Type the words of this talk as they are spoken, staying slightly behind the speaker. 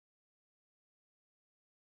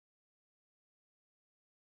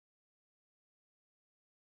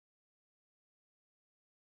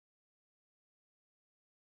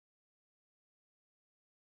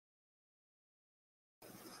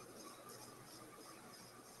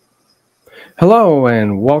Hello,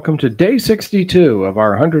 and welcome to day 62 of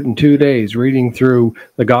our 102 days reading through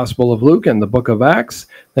the Gospel of Luke and the book of Acts.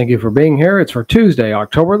 Thank you for being here. It's for Tuesday,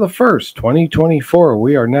 October the 1st, 2024.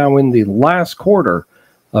 We are now in the last quarter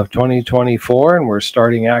of 2024, and we're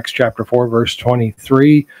starting Acts chapter 4, verse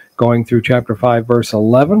 23, going through chapter 5, verse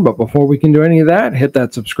 11. But before we can do any of that, hit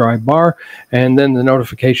that subscribe bar and then the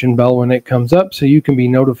notification bell when it comes up so you can be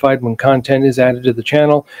notified when content is added to the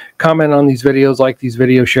channel. Comment on these videos, like these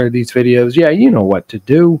videos, share these videos. Yeah, you know what to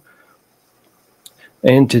do.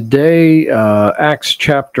 And today, Acts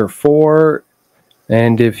chapter 4,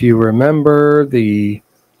 and if you remember, the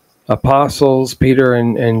apostles, Peter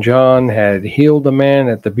and John, had healed a man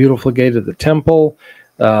at the beautiful gate of the temple.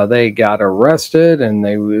 They got arrested, and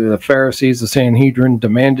the Pharisees, the Sanhedrin,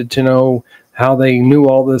 demanded to know how they knew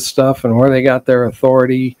all this stuff and where they got their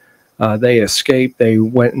authority. They escaped. They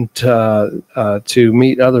went to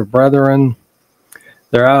meet other brethren.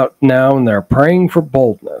 They're out now, and they're praying for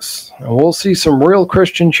boldness. And we'll see some real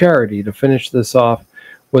Christian charity to finish this off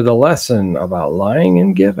with a lesson about lying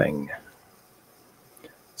and giving.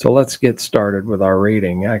 So let's get started with our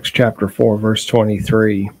reading. Acts chapter 4, verse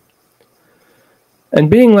 23. And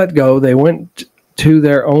being let go, they went to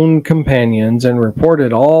their own companions and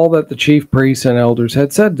reported all that the chief priests and elders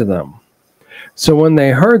had said to them. So when they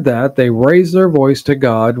heard that, they raised their voice to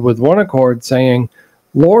God with one accord, saying,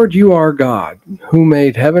 Lord, you are God, who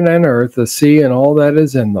made heaven and earth, the sea, and all that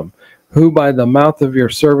is in them, who by the mouth of your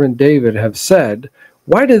servant David have said,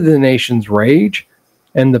 Why did the nations rage,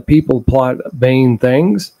 and the people plot vain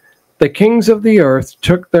things? The kings of the earth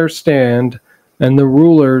took their stand, and the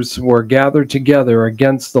rulers were gathered together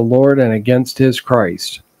against the Lord and against his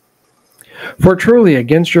Christ. For truly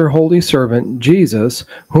against your holy servant Jesus,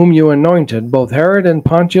 whom you anointed, both Herod and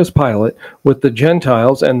Pontius Pilate, with the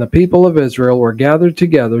Gentiles and the people of Israel, were gathered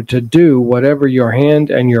together to do whatever your hand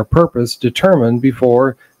and your purpose determined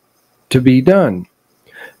before to be done.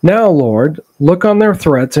 Now, Lord, look on their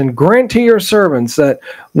threats and grant to your servants that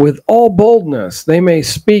with all boldness they may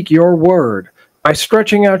speak your word, by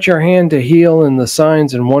stretching out your hand to heal, and the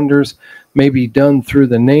signs and wonders may be done through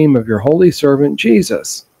the name of your holy servant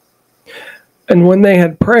Jesus. And when they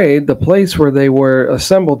had prayed, the place where they were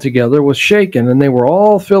assembled together was shaken, and they were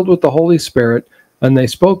all filled with the Holy Spirit, and they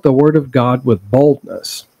spoke the word of God with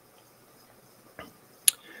boldness.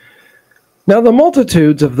 Now the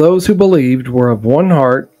multitudes of those who believed were of one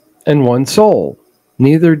heart and one soul.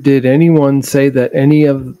 Neither did anyone say that any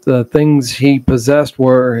of the things he possessed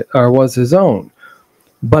were or was his own,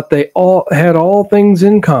 but they all had all things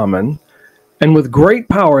in common. And with great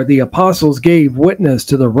power the apostles gave witness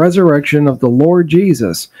to the resurrection of the Lord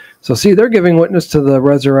Jesus. So see, they're giving witness to the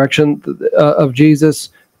resurrection of Jesus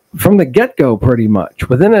from the get-go, pretty much,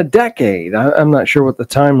 within a decade. I'm not sure what the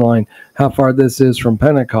timeline, how far this is from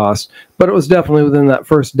Pentecost, but it was definitely within that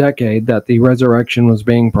first decade that the resurrection was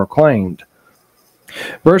being proclaimed.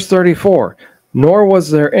 Verse 34, Nor was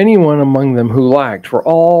there anyone among them who lacked, for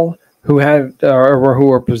all who had or who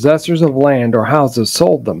were possessors of land or houses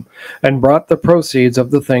sold them, and brought the proceeds of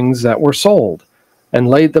the things that were sold, and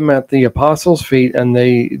laid them at the apostles' feet, and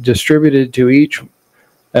they distributed to each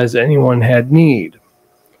as anyone had need.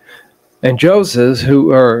 And Joseph, who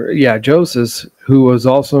was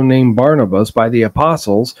also named Barnabas by the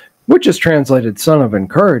apostles, which is translated son of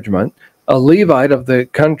encouragement, a Levite of the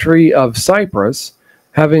country of Cyprus,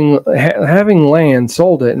 having land,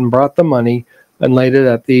 sold it and brought the money and laid it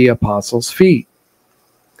at the apostles' feet.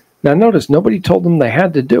 Now notice, nobody told them they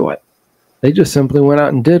had to do it. They just simply went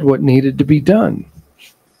out and did what needed to be done.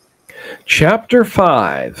 Chapter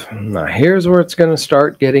 5. Now here's where it's going to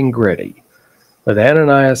start getting gritty, with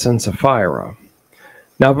Ananias and Sapphira.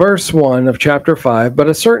 Now verse 1 of chapter 5, But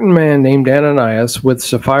a certain man named Ananias, with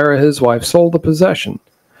Sapphira his wife, sold a possession,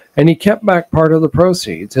 and he kept back part of the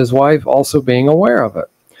proceeds, his wife also being aware of it,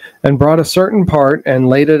 and brought a certain part and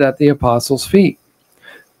laid it at the apostles' feet.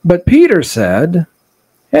 But Peter said,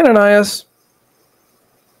 Ananias,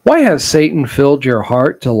 why has Satan filled your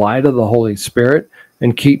heart to lie to the Holy Spirit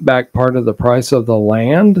and keep back part of the price of the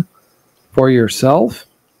land for yourself?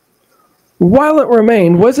 While it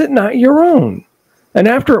remained, was it not your own? And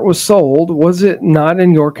after it was sold, was it not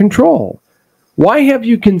in your control? Why have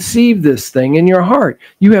you conceived this thing in your heart?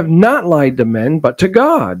 You have not lied to men, but to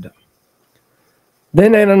God.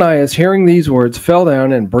 Then Ananias, hearing these words, fell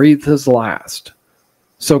down and breathed his last.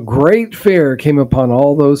 So great fear came upon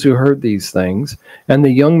all those who heard these things, and the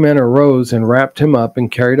young men arose and wrapped him up and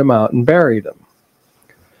carried him out and buried him.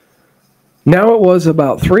 Now it was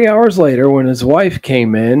about 3 hours later when his wife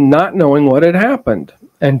came in, not knowing what had happened.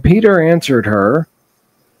 And Peter answered her,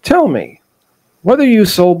 Tell me, whether you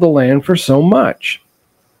sold the land for so much.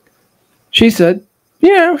 She said,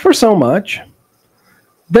 "Yeah, for so much."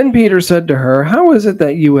 Then Peter said to her, "How is it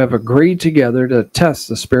that you have agreed together to test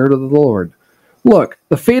the Spirit of the Lord? Look,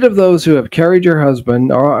 the feet of those who have carried your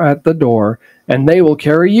husband are at the door, and they will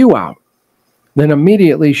carry you out." Then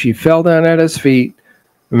immediately she fell down at his feet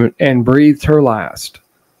and breathed her last.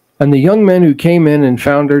 And the young men who came in and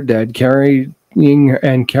found her dead, carrying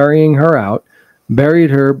her out, buried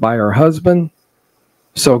her by her husband.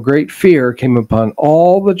 So great fear came upon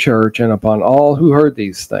all the church and upon all who heard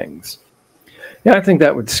these things. Yeah, I think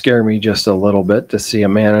that would scare me just a little bit to see a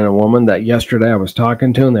man and a woman that yesterday I was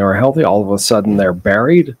talking to and they were healthy. All of a sudden they're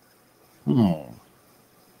buried. Don't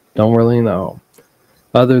really know.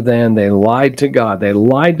 Other than they lied to God. They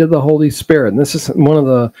lied to the Holy Spirit. And this is one of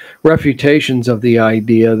the refutations of the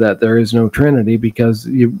idea that there is no Trinity, because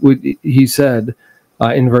he said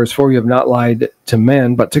in verse 4, "You have not lied to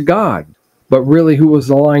men, but to God." But really, who was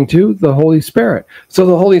the lying to? The Holy Spirit. So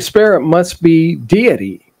the Holy Spirit must be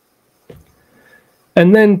deity.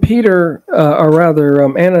 And then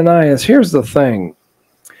Ananias, here's the thing.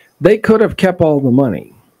 They could have kept all the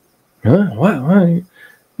money. Huh? Why?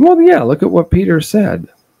 Well, yeah, look at what Peter said.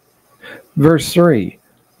 Verse 3.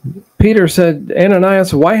 Peter said,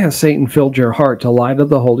 "Ananias, why has Satan filled your heart to lie to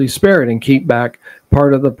the Holy Spirit and keep back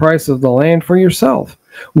part of the price of the land for yourself?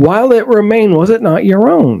 While it remained, was it not your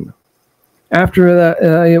own? After that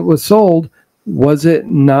it was sold, was it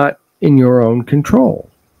not in your own control?"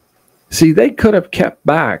 See, they could have kept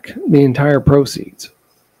back the entire proceeds.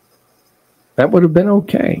 That would have been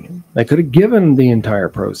okay. They could have given the entire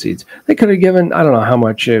proceeds. They could have given, I don't know how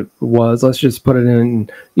much it was. Let's just put it in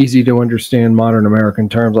easy to understand modern American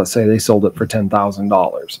terms. Let's say they sold it for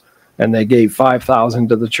 $10,000 and they gave $5,000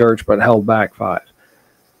 to the church but held back $5,000.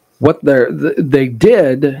 What they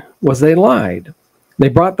did was they lied. They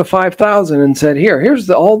brought the $5,000 and said, here's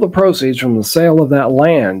all the proceeds from the sale of that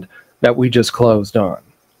land that we just closed on.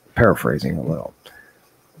 Paraphrasing a little.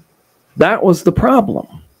 That was the problem,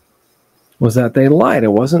 was that they lied.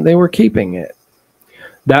 It wasn't they were keeping it.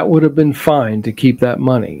 That would have been fine to keep that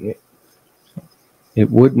money.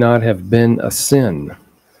 It would not have been a sin.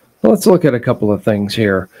 Let's look at a couple of things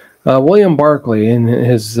here. William Barclay, in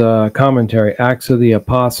his commentary, Acts of the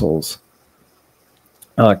Apostles,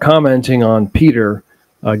 commenting on Peter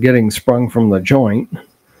getting sprung from the joint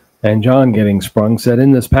and John getting sprung, said,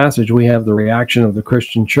 "In this passage we have the reaction of the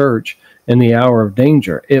Christian church in the hour of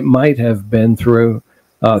danger. It might have been through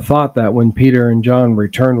thought that when Peter and John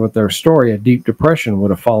returned with their story, a deep depression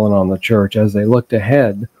would have fallen on the church as they looked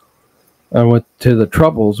ahead to the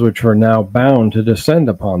troubles which were now bound to descend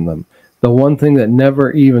upon them. The one thing that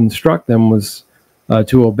never even struck them was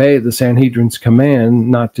to obey the Sanhedrin's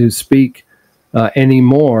command not to speak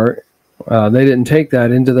anymore. They didn't take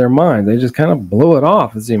that into their mind. They just kind of blew it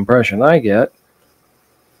off, is the impression I get.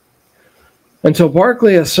 And so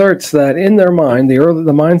Barclay asserts that in their mind,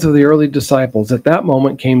 the minds of the early disciples, at that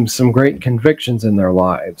moment came some great convictions in their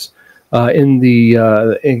lives. There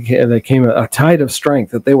came a tide of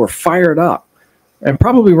strength, that they were fired up and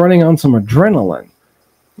probably running on some adrenaline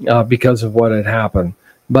because of what had happened.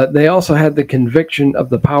 But they also had the conviction of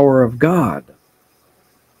the power of God.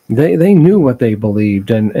 They knew what they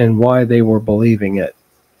believed and why they were believing it.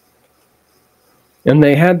 And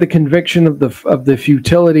they had the conviction of the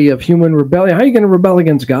futility of human rebellion. How are you going to rebel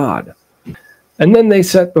against God? And then they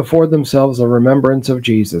set before themselves a remembrance of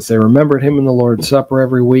Jesus. They remembered him in the Lord's Supper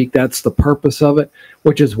every week. That's the purpose of it,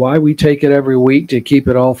 which is why we take it every week, to keep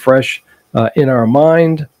it all fresh in our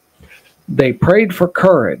mind. They prayed for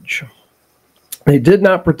courage. They did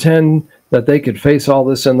not pretend that they could face all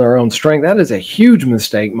this in their own strength. That is a huge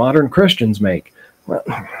mistake modern Christians make. Well,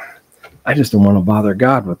 I just don't want to bother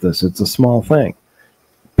God with this. It's a small thing.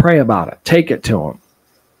 Pray about it. Take it to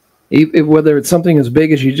him. Whether it's something as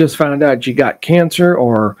big as you just found out you got cancer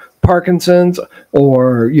or Parkinson's,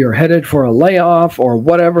 or you're headed for a layoff, or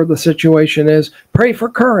whatever the situation is, pray for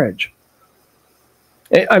courage.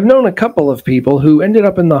 I've known a couple of people who ended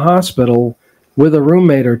up in the hospital with a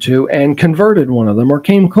roommate or two and converted one of them, or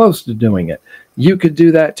came close to doing it. You could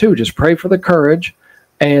do that too. Just pray for the courage,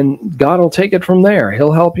 and God will take it from there.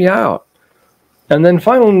 He'll help you out. And then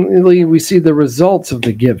finally, we see the results of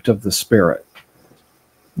the gift of the Spirit.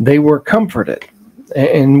 They were comforted,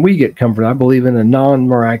 and we get comforted. I believe in a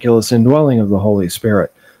non-miraculous indwelling of the Holy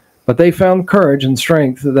Spirit. But they found courage and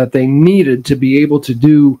strength that they needed to be able to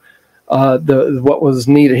do what was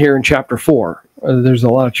needed here in chapter 4. There's a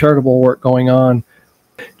lot of charitable work going on.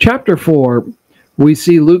 Chapter 4, we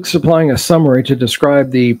see Luke supplying a summary to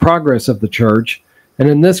describe the progress of the church. And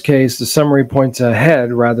in this case, the summary points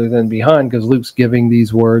ahead rather than behind, because Luke's giving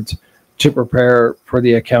these words to prepare for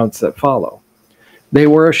the accounts that follow. They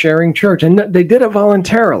were a sharing church, and they did it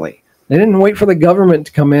voluntarily. They didn't wait for the government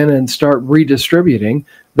to come in and start redistributing.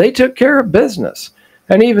 They took care of business.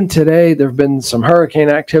 And even today, there have been some hurricane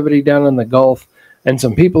activity down in the Gulf, and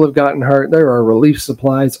some people have gotten hurt. There are relief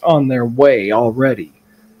supplies on their way already.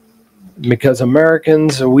 Because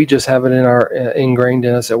Americans, we just have it in our ingrained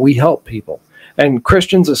in us that we help people. And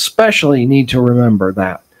Christians especially need to remember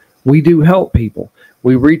that. We do help people.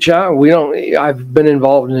 We reach out. I've been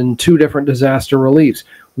involved in 2 different disaster reliefs.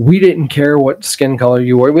 We didn't care what skin color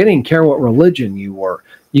you were. We didn't care what religion you were.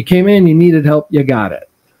 You came in, you needed help, you got it.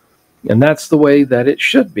 And that's the way that it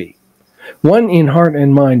should be. One in heart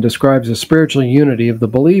and mind describes the spiritual unity of the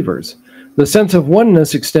believers. The sense of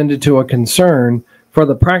oneness extended to a concern for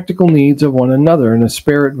the practical needs of one another, and a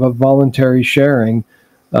spirit of voluntary sharing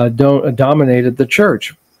dominated the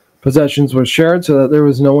church. Possessions were shared so that there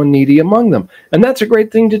was no one needy among them. And that's a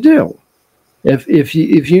great thing to do. If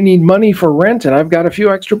you need money for rent and I've got a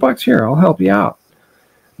few extra bucks here, I'll help you out.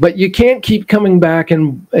 But you can't keep coming back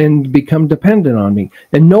and become dependent on me.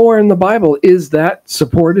 And nowhere in the Bible is that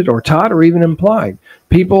supported or taught or even implied.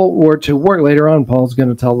 People were to work. Later on, Paul's going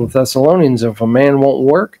to tell the Thessalonians, if a man won't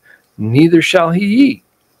work, neither shall he eat.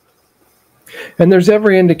 And there's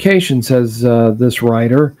every indication, says this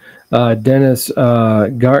writer, Dennis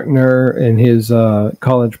Gartner, in his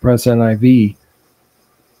College Press NIV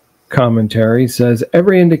commentary, says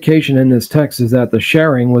every indication in this text is that the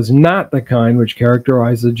sharing was not the kind which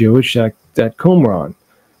characterized the Jewish sect at Qumran,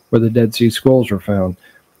 where the Dead Sea Scrolls were found.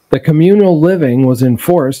 The communal living was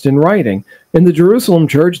enforced in writing. In the Jerusalem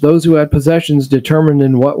church, those who had possessions determined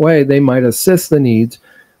in what way they might assist the needs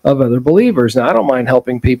of other believers. Now, I don't mind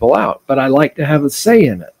helping people out, but I like to have a say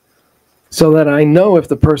in it so that I know if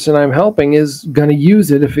the person I'm helping is going to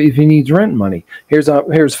use it if he needs rent money. Here's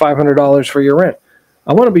 $500 for your rent.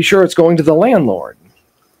 I want to be sure it's going to the landlord.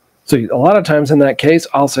 So a lot of times in that case,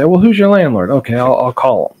 I'll say, well, who's your landlord? Okay, I'll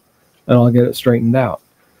call him, and I'll get it straightened out.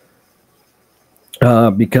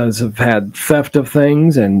 Because I've had theft of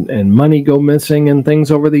things and money go missing and things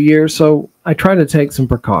over the years, so I try to take some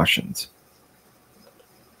precautions.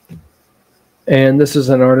 And this is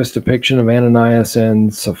an artist's depiction of Ananias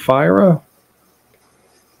and Sapphira.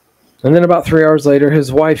 And then about 3 hours later,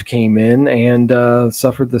 his wife came in and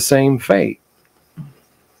suffered the same fate.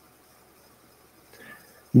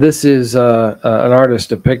 This is an artist's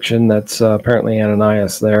depiction that's apparently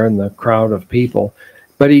Ananias there in the crowd of people.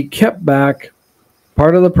 But he kept back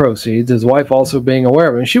part of the proceeds, his wife also being aware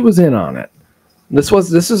of it, and she was in on it. This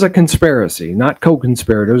is a conspiracy, not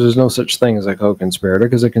co-conspirators. There's no such thing as a co-conspirator,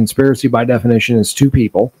 because a conspiracy by definition is 2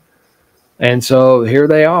 people. And so here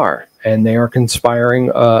they are, and they are conspiring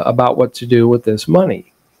about what to do with this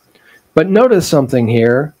money. But notice something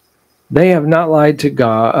here. They have not lied to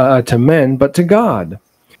God, to men, but to God.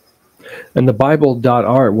 And the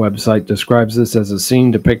Bible.art website describes this as a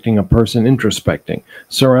scene depicting a person introspecting,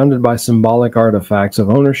 surrounded by symbolic artifacts of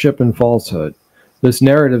ownership and falsehood. This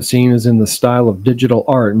narrative scene is in the style of digital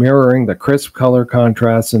art, mirroring the crisp color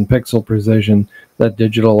contrasts and pixel precision that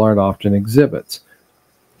digital art often exhibits.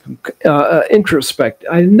 Introspect.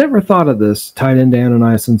 I never thought of this tied into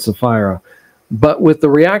Ananias and Sapphira, but with the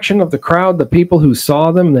reaction of the crowd, the people who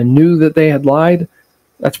saw them and knew that they had lied,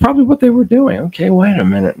 that's probably what they were doing. Okay, wait a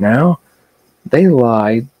minute now. They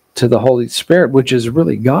lied to the Holy Spirit, which is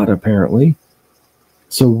really God, apparently.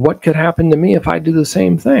 So what could happen to me if I do the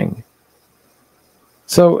same thing?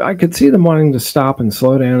 So I could see them wanting to stop and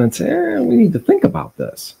slow down and say, we need to think about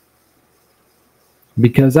this.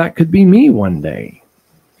 Because that could be me one day.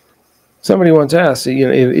 Somebody once asked,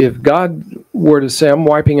 if God were to say, I'm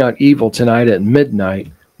wiping out evil tonight at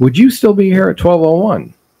midnight, would you still be here at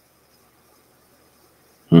 12:01?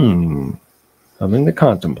 Something to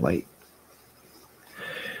contemplate.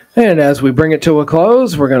 And as we bring it to a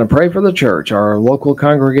close, we're going to pray for the church, our local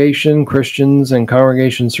congregation, Christians, and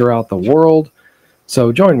congregations throughout the world.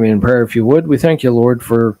 So join me in prayer if you would. We thank you, Lord,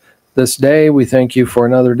 for this day. We thank you for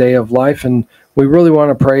another day of life. And we really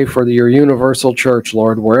want to pray for your universal church,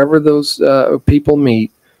 Lord, wherever those people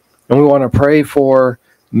meet. And we want to pray for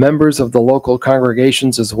members of the local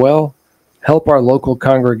congregations as well. Help our local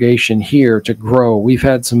congregation here to grow. We've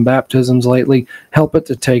had some baptisms lately. Help it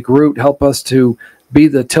to take root. Help us to be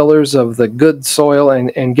the tillers of the good soil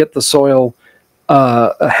and get the soil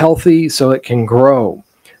healthy so it can grow.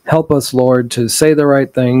 Help us, Lord, to say the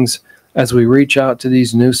right things as we reach out to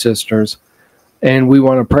these new sisters. And we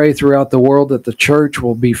want to pray throughout the world that the church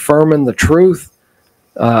will be firm in the truth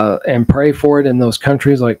and pray for it in those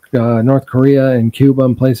countries like North Korea and Cuba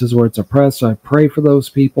and places where it's oppressed. So I pray for those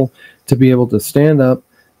people to be able to stand up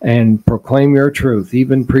and proclaim your truth,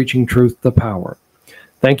 even preaching truth to power.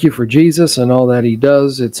 Thank you for Jesus and all that he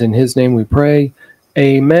does. It's in his name we pray.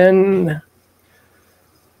 Amen.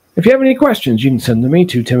 If you have any questions, you can send them to me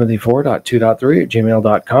to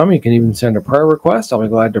timothy4.2.3@gmail.com. You can even send a prayer request. I'll be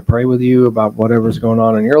glad to pray with you about whatever's going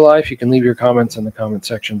on in your life. You can leave your comments in the comment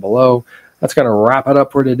section below. That's going to wrap it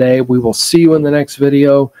up for today. We will see you in the next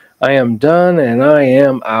video. I am done and I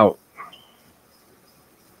am out.